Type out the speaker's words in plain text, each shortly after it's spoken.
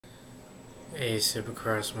Hey,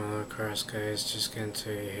 Supercross Motocross guys, just getting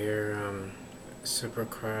to you here.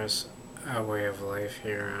 Supercross, a way of life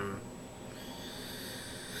here.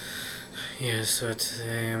 Yeah, so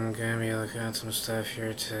today I'm gonna be looking at some stuff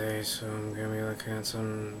here today. So I'm gonna be looking at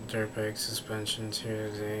some dirt bike suspensions here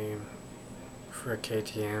today for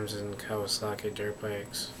KTM's and Kawasaki dirt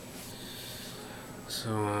bikes. So,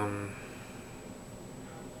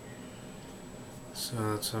 so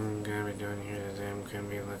that's what I'm gonna be doing here today. I'm gonna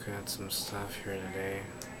be looking at some stuff here today.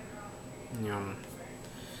 You know,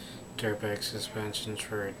 dirt bike suspensions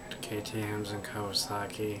for KTM's and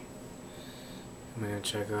Kawasaki. I'm gonna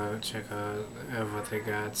check out what they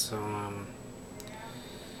got. So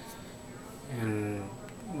and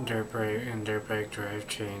dirt bike drive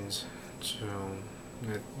chains. So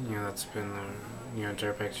that that's been the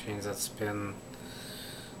dirt bike chains that's been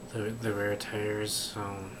the rear tires. So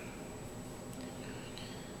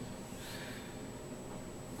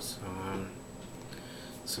um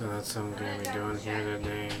so that's what I'm gonna be doing here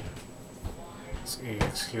today.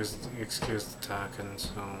 Excuse the talking.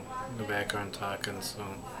 So the background talking. So.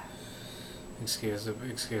 Excuse the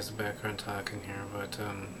background talking here, but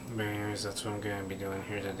anyways, that's what I'm gonna be doing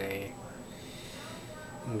here today.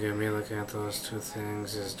 I'm gonna be looking at those two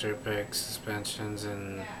things: is dirt bike suspensions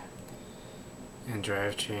and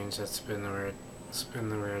drive chains that spin the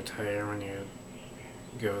rear tire when you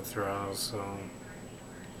give a throttle. So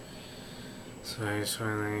I just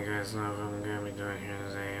want to let you guys know what I'm gonna be doing here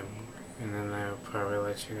today, and then I'll probably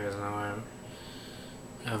let you guys know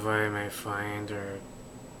what I might find or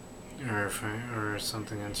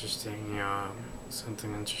something interesting,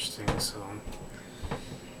 something interesting. So, all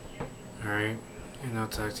right, and I'll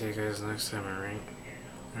talk to you guys next time.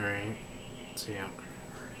 All right, see ya.